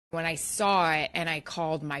When I saw it and I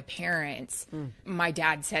called my parents, my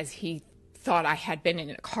dad says he thought I had been in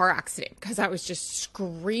a car accident because I was just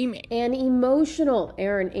screaming. An emotional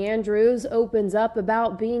Erin Andrews opens up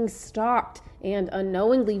about being stalked and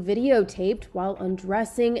unknowingly videotaped while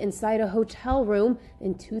undressing inside a hotel room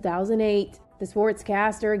in 2008. The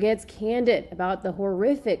Sportscaster gets candid about the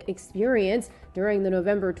horrific experience during the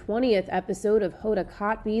November 20th episode of Hoda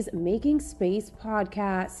Kotb's Making Space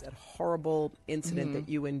podcast. That horrible incident that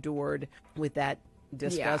you endured with that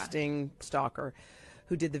disgusting stalker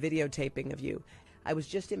who did the videotaping of you. I was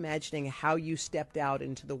just imagining how you stepped out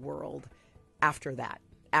into the world after that,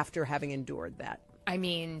 after having endured that. I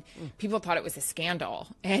mean, people thought it was a scandal.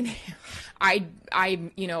 And I'm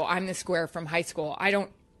the square from high school. I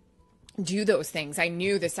don't do those things. I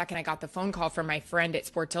knew the second I got the phone call from my friend at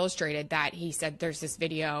Sports Illustrated that he said, there's this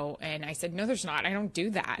video. And I said, no, there's not. I don't do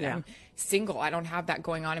that. Yeah. I'm single. I don't have that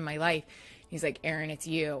going on in my life. He's like, Erin, it's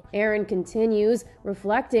you. Erin continues,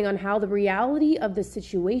 reflecting on how the reality of the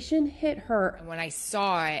situation hit her. When I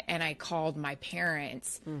saw it and I called my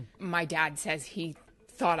parents, my dad says he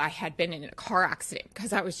thought I had been in a car accident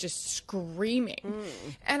because I was just screaming.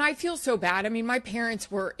 And I feel so bad. I mean, my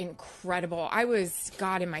parents were incredible. I was,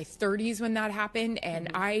 God, in my 30s when that happened,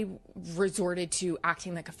 and I resorted to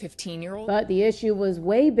acting like a 15-year-old. But the issue was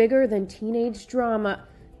way bigger than teenage drama.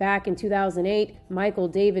 Back in 2008, Michael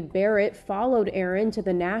David Barrett followed Erin to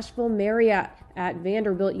the Nashville Marriott at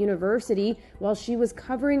Vanderbilt University while she was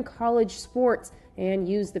covering college sports and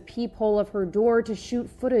used the peephole of her door to shoot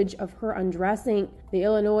footage of her undressing. The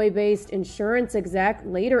Illinois-based insurance exec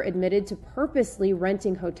later admitted to purposely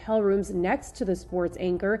renting hotel rooms next to the sports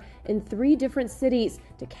anchor in 3 different cities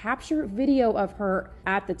to capture video of her.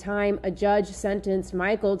 At the time, a judge sentenced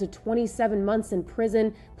Michael to 27 months in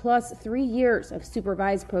prison plus 3 years of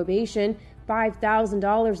supervised probation,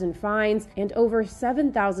 $5,000 in fines, and over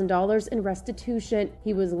 $7,000 in restitution.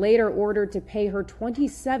 He was later ordered to pay her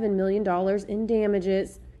 $27 million in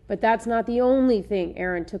damages. But that's not the only thing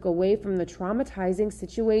Erin took away from the traumatizing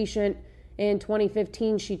situation. In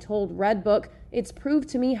 2015, she told Redbook, "It's proved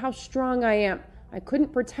to me how strong I am. I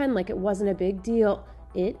couldn't pretend like it wasn't a big deal.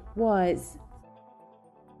 It was."